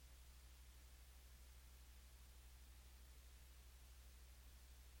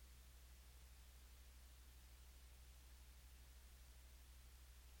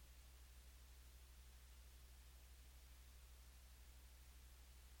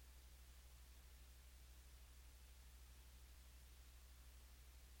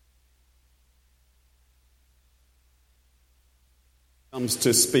comes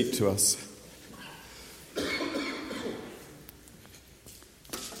to speak to us.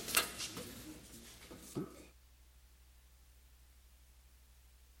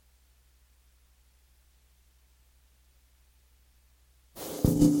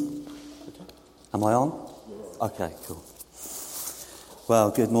 Am I on? Okay, cool.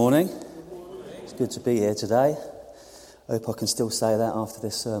 Well, good morning. It's good to be here today. Hope I can still say that after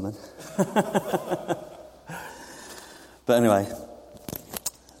this sermon. But anyway,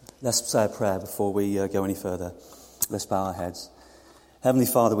 let's say a prayer before we go any further. Let's bow our heads. Heavenly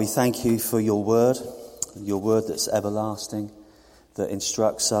Father, we thank you for your word that's everlasting, that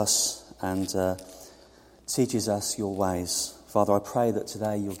instructs us and teaches us your ways. Father, I pray that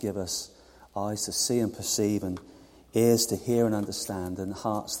today you'll give us eyes to see and perceive, and ears to hear and understand, and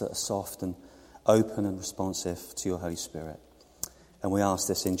hearts that are soft and open and responsive to your Holy Spirit. And we ask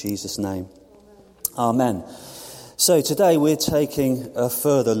this in Jesus' name. Amen. So today we're taking a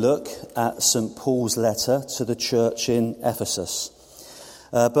further look at St. Paul's letter to the church in Ephesus.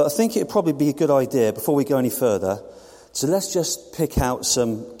 But I think it'd probably be a good idea, before we go any further, so let's just pick out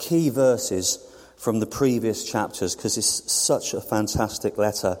some key verses from the previous chapters, because it's such a fantastic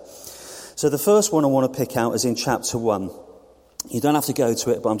letter. So the first one I want to pick out is in chapter 1. You don't have to go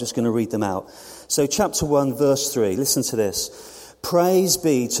to it, but I'm just going to read them out. So chapter 1, verse 3, listen to this. Praise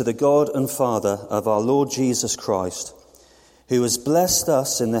be to the God and Father of our Lord Jesus Christ, who has blessed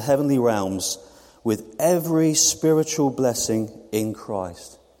us in the heavenly realms with every spiritual blessing in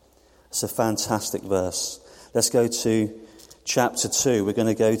Christ. It's a fantastic verse. Let's go to chapter 2. We're going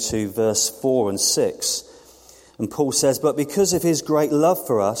to go to verse 4 and 6. And Paul says, but because of his great love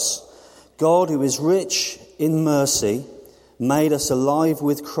for us, God, who is rich in mercy, made us alive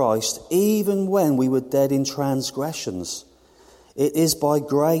with Christ, even when we were dead in transgressions. It is by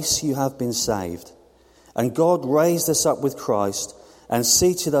grace you have been saved. And God raised us up with Christ and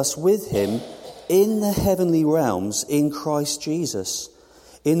seated us with him in the heavenly realms in Christ Jesus,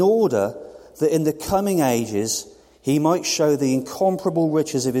 in order that in the coming ages he might show the incomparable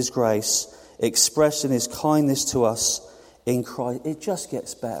riches of his grace expressed in his kindness to us in Christ. It just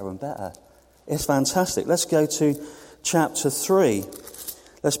gets better and better. It's fantastic. Let's go to chapter 3.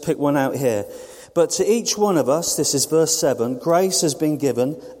 Let's pick one out here. But to each one of us, this is verse 7, grace has been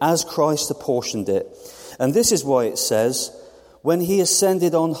given as Christ apportioned it. And this is why it says, when he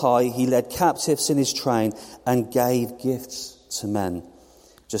ascended on high, he led captives in his train and gave gifts to men.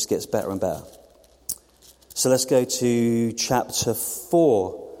 Just gets better and better. So let's go to chapter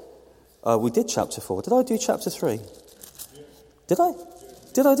 4. We did chapter 4. Did I do chapter 3? Did I?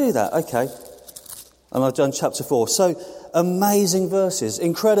 Did I do that? Okay. And I've done chapter 4. So, amazing verses,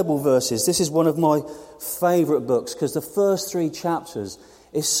 incredible verses. This is one of my favourite books, because the first 3 chapters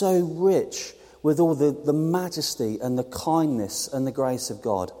is so rich with all the majesty and the kindness and the grace of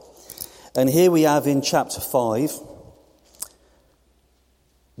God. And here we have in chapter 5,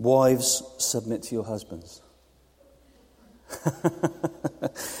 wives, submit to your husbands.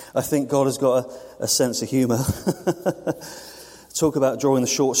 I think God has got a sense of humour. Talk about drawing the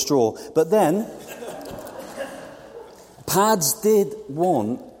short straw. But then, Pads did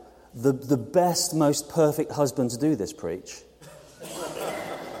want the best, most perfect husband to do this preach.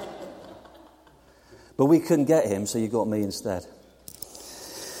 But we couldn't get him, so you got me instead.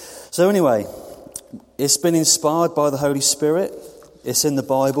 So anyway, it's been inspired by the Holy Spirit. It's in the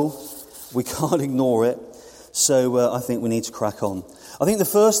Bible. We can't ignore it. So I think we need to crack on. I think the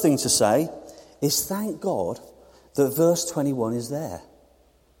first thing to say is thank God that verse 21 is there.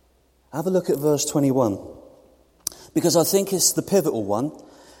 Have a look at verse 21. Because I think it's the pivotal one,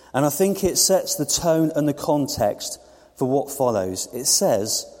 and I think it sets the tone and the context for what follows. It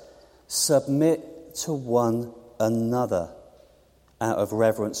says, submit to one another out of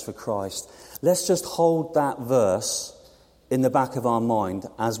reverence for Christ. Let's just hold that verse in the back of our mind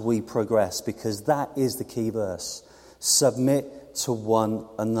as we progress, because that is the key verse. Submit to one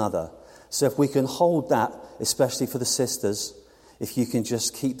another. So if we can hold that, especially for the sisters, if you can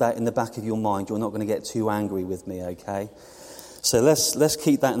just keep that in the back of your mind, you're not going to get too angry with me, okay? So let's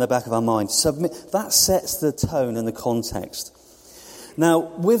keep that in the back of our mind. Submit, that sets the tone and the context. Now,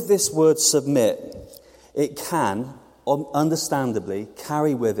 with this word submit, it can, understandably,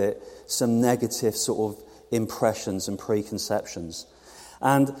 carry with it some negative sort of impressions and preconceptions.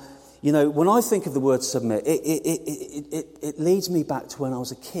 And, you know, when I think of the word submit, it leads me back to when I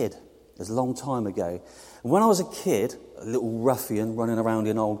was a kid. It was a long time ago. And when I was a kid, a little ruffian running around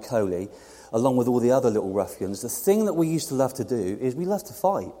in Old Coley, along with all the other little ruffians, the thing that we used to love to do is we loved to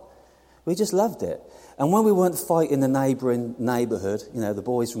fight. We just loved it. And when we weren't fighting the neighbouring neighbourhood, you know, the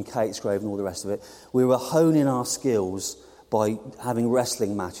boys from Catesgrove and all the rest of it, we were honing our skills by having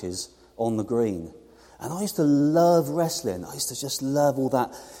wrestling matches on the green. And I used to love wrestling. I used to just love all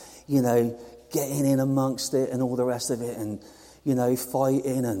that, getting in amongst it and all the rest of it, and,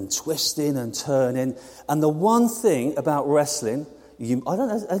 fighting and twisting and turning. And the one thing about wrestling, I don't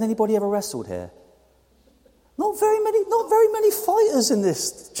know, has anybody ever wrestled here? Not very many fighters in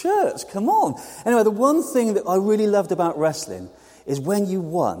this church, come on. Anyway, the one thing that I really loved about wrestling is when you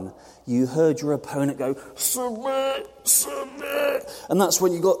won, you heard your opponent go, submit, submit. And that's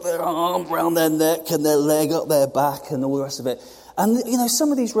when you got their arm round their neck and their leg up their back and all the rest of it. And,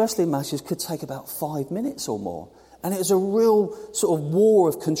 some of these wrestling matches could take about 5 minutes or more. And it was a real sort of war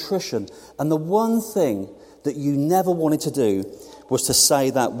of contrition. And the one thing that you never wanted to do was to say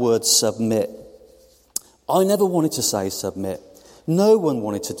that word submit. I never wanted to say submit. No one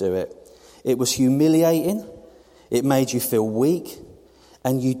wanted to do it. It was humiliating. It made you feel weak.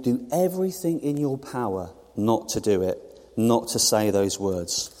 And you'd do everything in your power not to do it, not to say those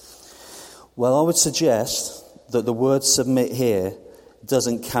words. Well, I would suggest that the word submit here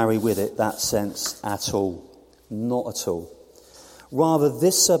doesn't carry with it that sense at all. Not at all. Rather,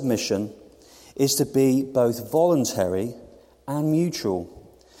 this submission is to be both voluntary and mutual.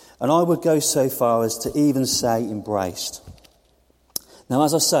 And I would go so far as to even say embraced. Now,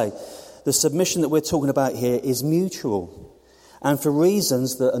 as I say, the submission that we're talking about here is mutual, and for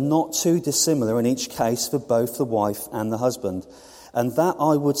reasons that are not too dissimilar in each case for both the wife and the husband. And that,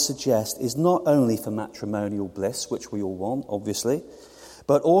 I would suggest, is not only for matrimonial bliss, which we all want, obviously,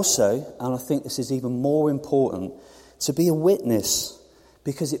 but also, and I think this is even more important, to be a witness,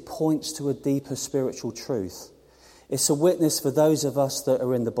 because it points to a deeper spiritual truth. It's a witness for those of us that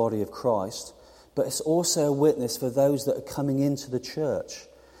are in the body of Christ, but it's also a witness for those that are coming into the church,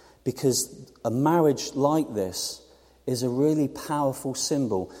 because a marriage like this is a really powerful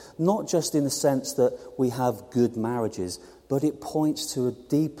symbol, not just in the sense that we have good marriages, but it points to a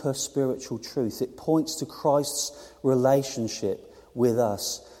deeper spiritual truth. It points to Christ's relationship with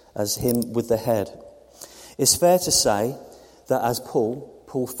us as him with the head. It's fair to say that as Paul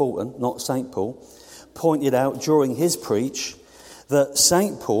Fulton, not St. Paul, pointed out during his preach, that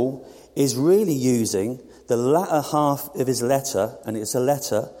St. Paul is really using the latter half of his letter, and it's a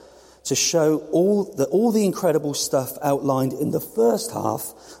letter, to show all the incredible stuff outlined in the first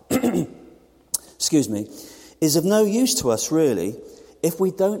half, is of no use to us really if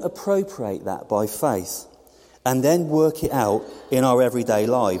we don't appropriate that by faith and then work it out in our everyday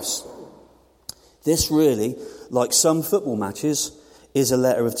lives. This really, like some football matches, is a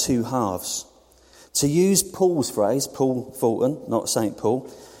letter of two halves. To use Paul's phrase, Paul Fulton, not St.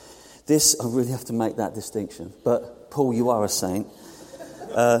 Paul, I really have to make that distinction. But Paul, you are a saint.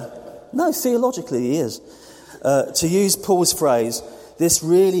 No, theologically he is. To use Paul's phrase, this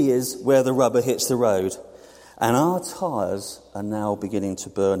really is where the rubber hits the road. And our tyres are now beginning to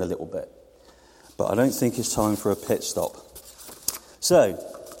burn a little bit. But I don't think it's time for a pit stop. So,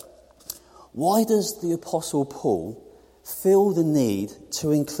 why does the Apostle Paul feel the need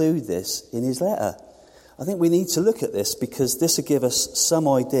to include this in his letter? I think we need to look at this, because this will give us some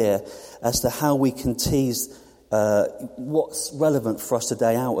idea as to how we can tease what's relevant for us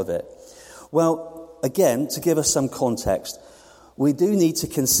today out of it. Well, again, to give us some context, we do need to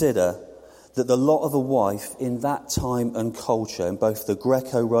consider that the lot of a wife in that time and culture, in both the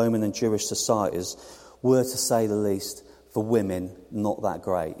Greco-Roman and Jewish societies, were, to say the least, for women, not that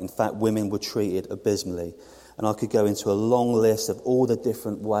great. In fact, women were treated abysmally. And I could go into a long list of all the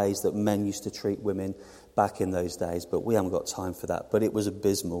different ways that men used to treat women back in those days, but we haven't got time for that. But it was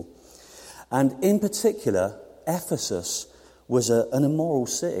abysmal. And in particular, Ephesus was an immoral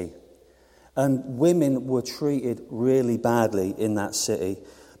city. And women were treated really badly in that city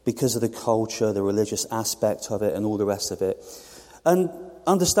because of the culture, the religious aspect of it, and all the rest of it. And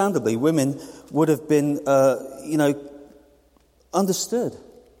understandably, women would have been, understood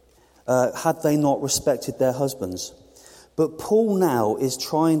had they not respected their husbands. But Paul now is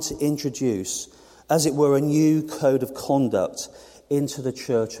trying to introduce, as it were, a new code of conduct into the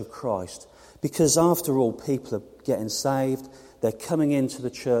Church of Christ. Because after all, people are getting saved, they're coming into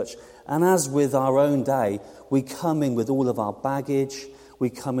the church, and as with our own day, we come in with all of our baggage, we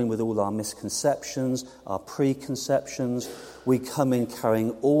come in with all our misconceptions, our preconceptions, we come in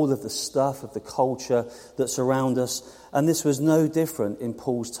carrying all of the stuff of the culture that's around us, and this was no different in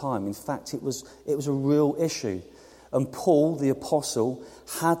Paul's time. In fact, it was a real issue. And Paul, the apostle,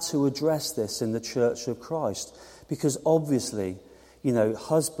 had to address this in the Church of Christ, because obviously,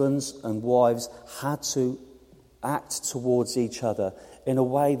 husbands and wives had to act towards each other in a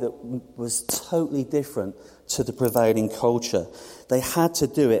way that was totally different to the prevailing culture. They had to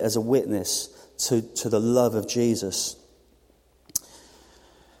do it as a witness to the love of Jesus.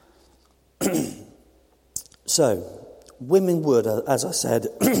 So, women would, as I said,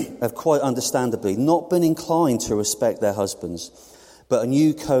 have quite understandably not been inclined to respect their husbands, but a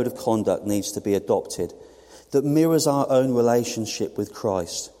new code of conduct needs to be adopted that mirrors our own relationship with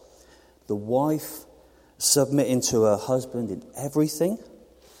Christ. The wife submitting to her husband in everything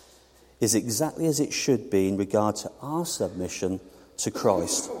is exactly as it should be in regard to our submission to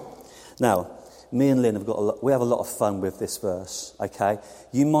Christ. Now, me and Lynn we have a lot of fun with this verse, okay?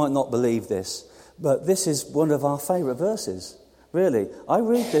 You might not believe this, but this is one of our favourite verses, really. I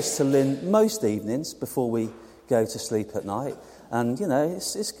read this to Lynn most evenings before we go to sleep at night, and, you know,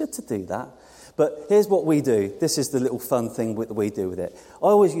 it's good to do that. But here's what we do. This is the little fun thing that we do with it. I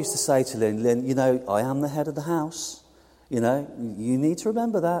always used to say to Lynn, you know, I am the head of the house. You know, you need to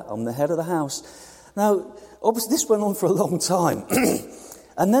remember that. I'm the head of the house. Now, obviously, this went on for a long time.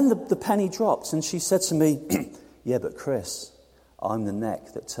 And then the penny dropped, and she said to me, yeah, but Chris, I'm the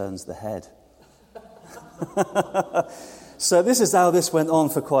neck that turns the head. So this is how this went on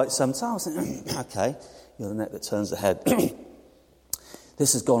for quite some time. I was thinking, okay, you're the neck that turns the head.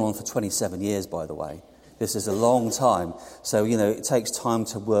 This has gone on for 27 years, by the way. This is a long time. So, you know, it takes time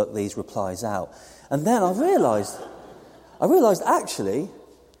to work these replies out. And then I realised actually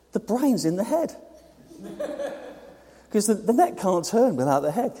the brain's in the head. Because the neck can't turn without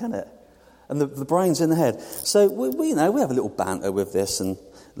the head, can it? And the brain's in the head. So, we have a little banter with this and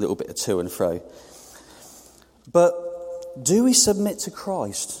a little bit of to and fro. But do we submit to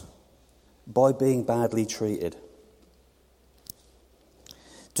Christ by being badly treated?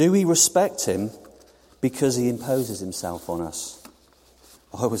 Do we respect him because he imposes himself on us?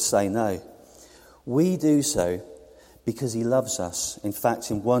 I would say no. We do so because he loves us. In fact,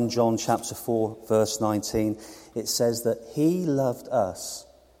 in 1 John chapter 4, verse 19, it says that he loved us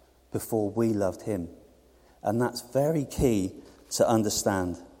before we loved him. And that's very key to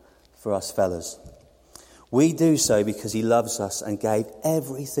understand for us fellas. We do so because he loves us and gave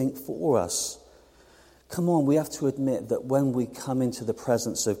everything for us. Come on, we have to admit that when we come into the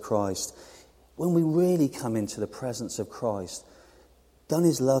presence of Christ, when we really come into the presence of Christ, doesn't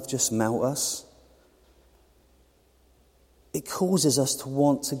his love just melt us? It causes us to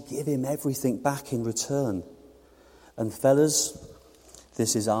want to give him everything back in return. And fellas,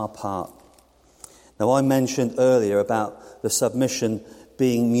 this is our part. Now, I mentioned earlier about the submission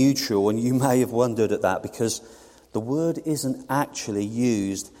being mutual, and you may have wondered at that because the word isn't actually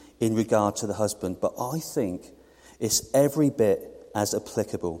used in regard to the husband, but I think it's every bit as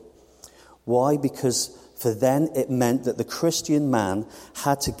applicable. Why? Because for then it meant that the Christian man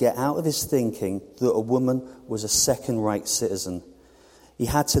had to get out of his thinking that a woman was a second-rate citizen. He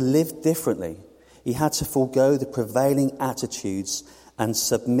had to live differently. He had to forego the prevailing attitudes and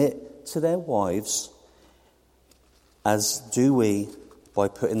submit to their wives, as do we, by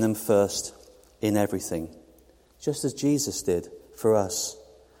putting them first in everything, just as Jesus did for us.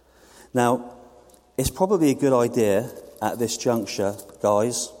 Now, it's probably a good idea at this juncture,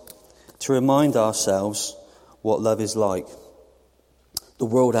 guys, to remind ourselves what love is like. The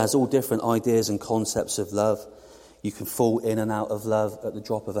world has all different ideas and concepts of love. You can fall in and out of love at the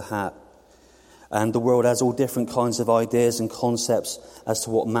drop of a hat. And the world has all different kinds of ideas and concepts as to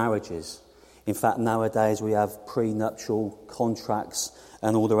what marriage is. In fact, nowadays we have prenuptial contracts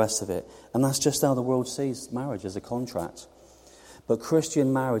and all the rest of it. And that's just how the world sees marriage, as a contract. But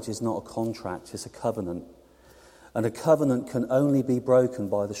Christian marriage is not a contract, it's a covenant. And a covenant can only be broken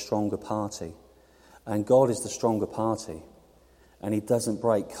by the stronger party. And God is the stronger party. And he doesn't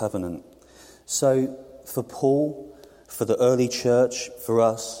break covenant. So for Paul, for the early church, for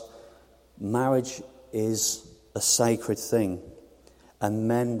us, marriage is a sacred thing. And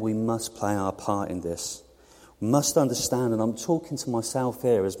men, we must play our part in this. We must understand, and I'm talking to myself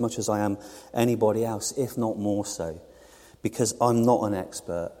here as much as I am anybody else, if not more so. Because I'm not an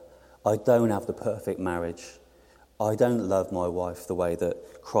expert. I don't have the perfect marriage. I don't love my wife the way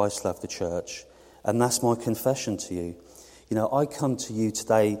that Christ loved the church. And that's my confession to you. You know, I come to you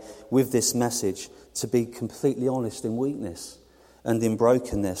today with this message to be completely honest in weakness and in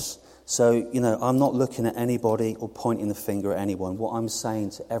brokenness. So, you know, I'm not looking at anybody or pointing the finger at anyone. What I'm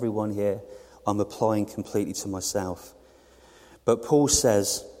saying to everyone here, I'm applying completely to myself. But Paul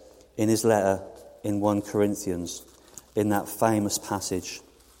says in his letter in 1 Corinthians, in that famous passage,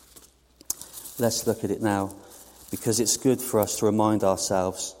 let's look at it now, because it's good for us to remind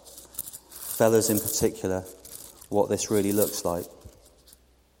ourselves, fellas in particular, what this really looks like.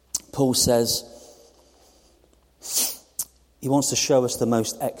 Paul says he wants to show us the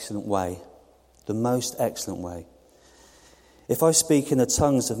most excellent way. The most excellent way. If I speak in the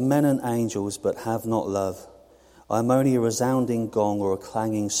tongues of men and angels but have not love, I am only a resounding gong or a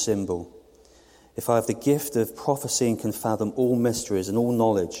clanging cymbal. if I have the gift of prophecy and can fathom all mysteries and all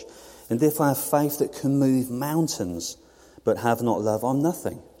knowledge, and if I have faith that can move mountains but have not love, I'm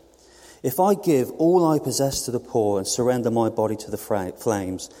nothing. If I give all I possess to the poor and surrender my body to the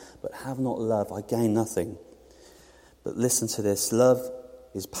flames but have not love, I gain nothing. But listen to this. Love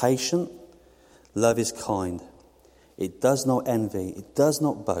is patient. Love is kind. It does not envy. It does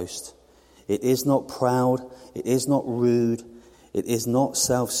not boast. It is not proud. It is not rude. It is not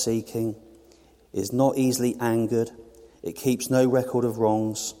self-seeking. It is not easily angered. It keeps no record of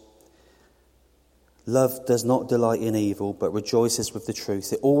wrongs. Love does not delight in evil, but rejoices with the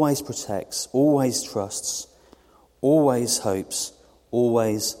truth. It always protects, always trusts, always hopes,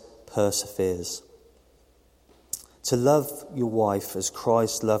 always perseveres. To love your wife as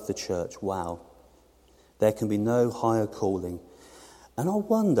Christ loved the church, wow. There can be no higher calling. And I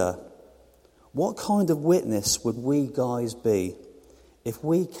wonder, what kind of witness would we guys be if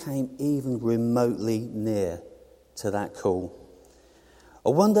we came even remotely near to that call? I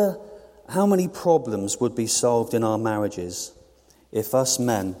wonder how many problems would be solved in our marriages if us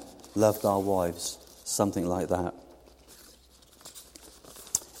men loved our wives, something like that.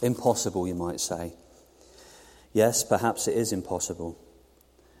 Impossible, you might say. Yes, perhaps it is impossible.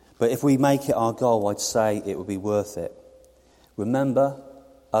 But if we make it our goal, I'd say it would be worth it. Remember,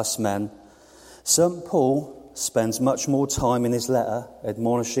 us men, St. Paul spends much more time in his letter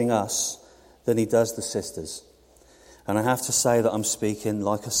admonishing us than he does the sisters. And I have to say that I'm speaking,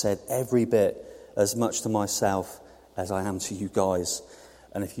 like I said, every bit as much to myself as I am to you guys.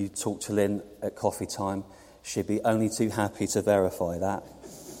 And if you talk to Lynn at coffee time, she'd be only too happy to verify that.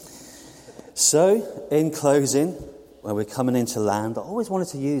 So, in closing, when we're coming into land, I always wanted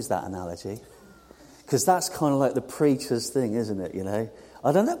to use that analogy. Because that's kind of like the preacher's thing, isn't it, you know?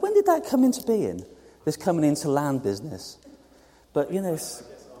 I don't know, when did that come into being? This coming into land business. But, you know...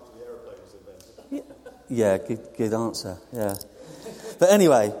 Yeah, good answer, yeah. But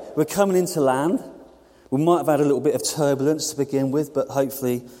anyway, we're coming into land. We might have had a little bit of turbulence to begin with, but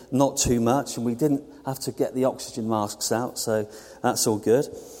hopefully not too much. And we didn't have to get the oxygen masks out, so that's all good.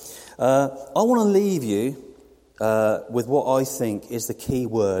 I want to leave you with what I think is the key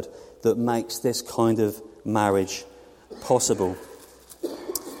word that makes this kind of marriage possible.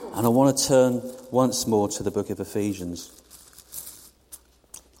 And I want to turn once more to the book of Ephesians.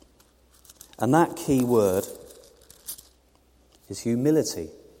 And that key word is humility.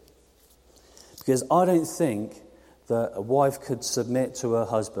 Because I don't think that a wife could submit to her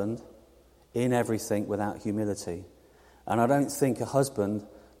husband in everything without humility. And I don't think a husband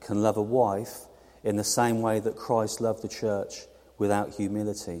can love a wife in the same way that Christ loved the church without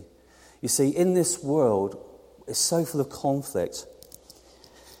humility. You see, in this world, it's so full of conflict.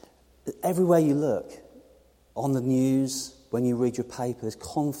 Everywhere you look, on the news, when you read your paper, there's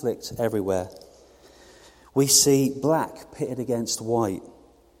conflict everywhere. We see black pitted against white.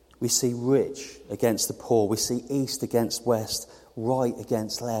 We see rich against the poor. We see east against west, right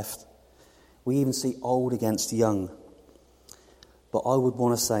against left. We even see old against young. But I would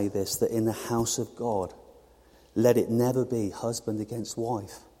want to say this, that in the house of God, let it never be husband against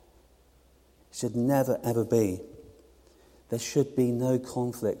wife. It should never, ever be. There should be no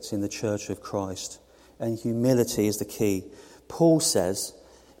conflict in the church of Christ. And humility is the key. Paul says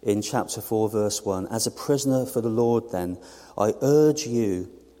in chapter 4, verse 1, as a prisoner for the Lord then, I urge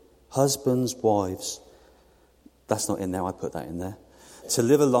you, husbands, wives, that's not in there, I put that in there, to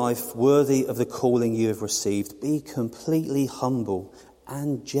live a life worthy of the calling you have received. Be completely humble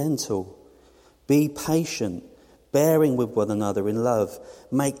and gentle. Be patient, bearing with one another in love.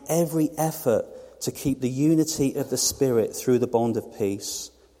 Make every effort to keep the unity of the Spirit through the bond of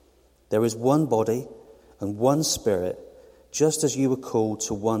peace. There is one body and one Spirit, just as you were called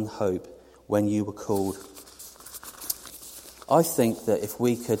to one hope when you were called. I think that if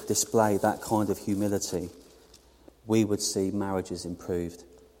we could display that kind of humility, we would see marriages improved.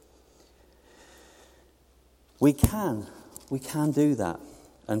 We can do that.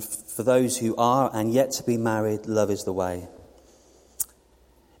 And for those who are and yet to be married, love is the way.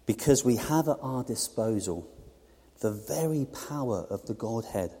 Because we have at our disposal the very power of the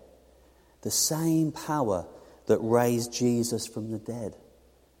Godhead, the same power that raised Jesus from the dead.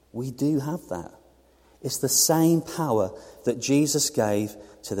 We do have that. It's the same power that Jesus gave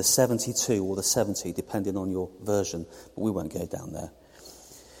to the 72 or the 70, depending on your version, but we won't go down there.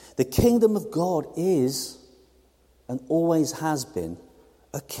 The kingdom of God is, and always has been,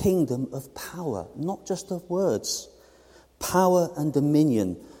 a kingdom of power, not just of words. Power and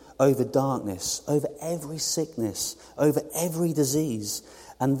dominion over darkness, over every sickness, over every disease.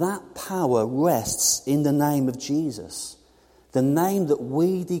 And that power rests in the name of Jesus. The name that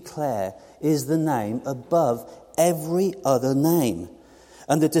we declare is the name above every other name.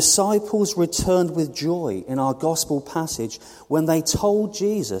 And the disciples returned with joy in our gospel passage when they told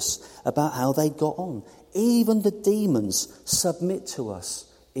Jesus about how they got on. Even the demons submit to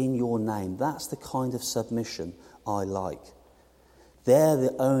us in your name. That's the kind of submission I like. They're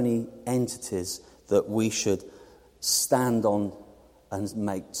the only entities that we should stand on and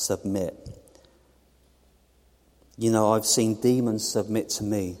make submit. You know, I've seen demons submit to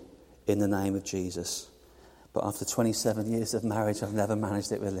me in the name of Jesus. But after 27 years of marriage, I've never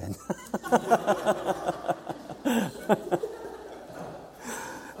managed it with Lynn.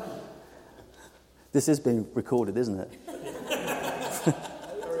 This is being recorded, isn't it?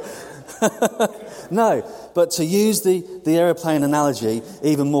 No, but to use the aeroplane analogy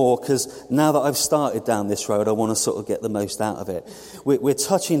even more, because now that I've started down this road, I want to sort of get the most out of it. We're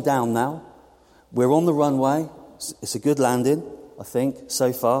touching down now. We're on the runway. It's a good landing, I think,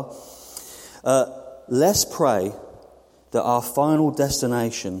 so far. Let's pray that our final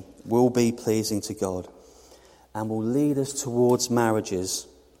destination will be pleasing to God and will lead us towards marriages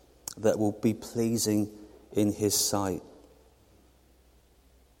that will be pleasing in His sight.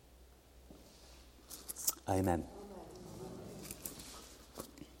 Amen.